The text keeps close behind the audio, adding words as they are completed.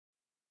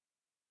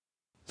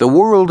The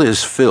world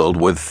is filled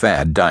with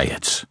fad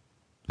diets.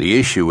 The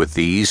issue with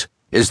these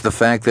is the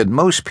fact that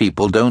most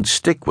people don't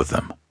stick with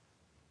them.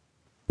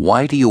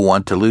 Why do you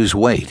want to lose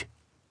weight?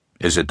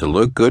 Is it to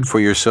look good for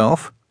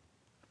yourself?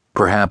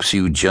 Perhaps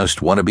you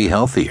just want to be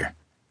healthier.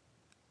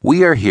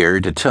 We are here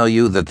to tell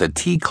you that the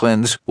Tea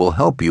Cleanse will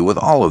help you with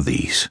all of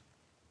these.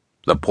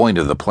 The point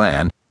of the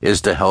plan is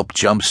to help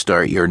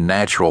jumpstart your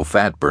natural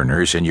fat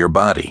burners in your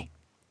body.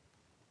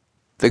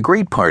 The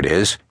great part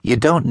is you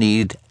don't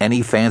need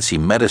any fancy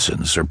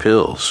medicines or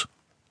pills.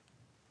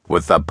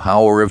 With the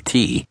power of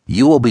tea,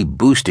 you will be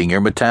boosting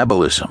your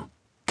metabolism,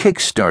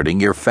 kickstarting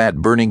your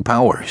fat-burning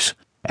powers,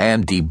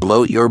 and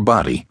debloat your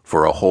body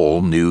for a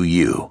whole new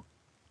you.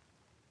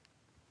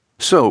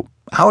 So,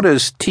 how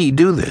does tea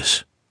do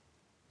this?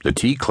 The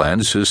Tea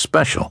Cleanse is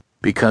special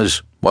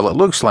because, while it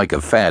looks like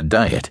a fad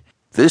diet,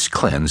 this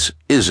cleanse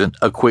isn't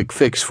a quick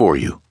fix for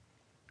you.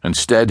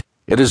 Instead,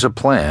 it is a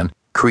plan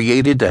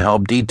created to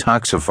help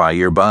detoxify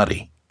your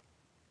body.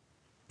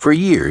 For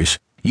years,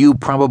 you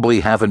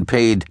probably haven't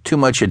paid too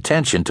much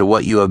attention to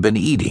what you have been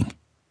eating.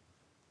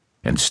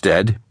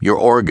 Instead, your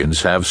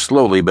organs have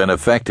slowly been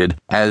affected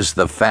as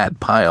the fat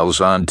piles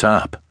on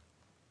top.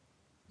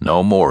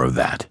 No more of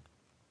that.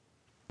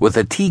 With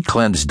a Tea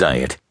Cleanse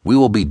diet, we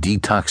will be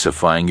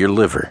detoxifying your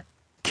liver,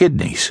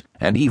 kidneys,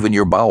 and even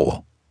your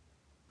bowel.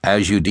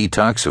 As you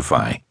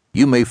detoxify,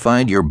 you may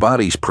find your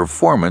body's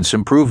performance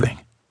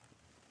improving.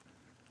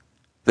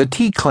 The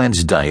Tea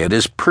Cleanse diet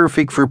is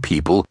perfect for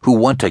people who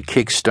want to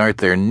kickstart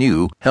their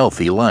new,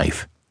 healthy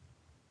life.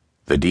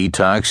 The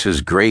detox is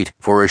great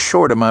for a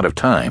short amount of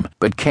time,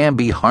 but can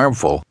be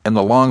harmful in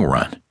the long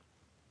run.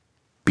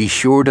 Be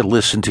sure to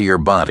listen to your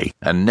body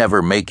and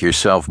never make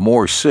yourself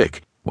more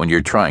sick when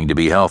you're trying to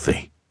be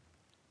healthy.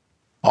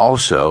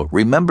 Also,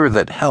 remember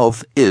that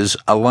health is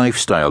a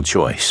lifestyle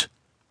choice.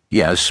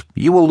 Yes,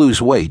 you will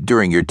lose weight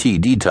during your tea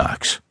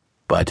detox,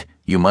 but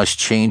you must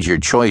change your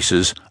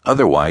choices,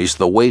 otherwise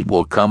the weight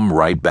will come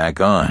right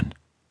back on.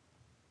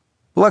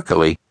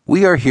 Luckily,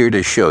 we are here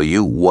to show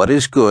you what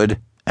is good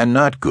and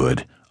not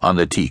good on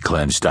the Tea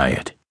Cleanse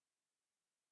diet.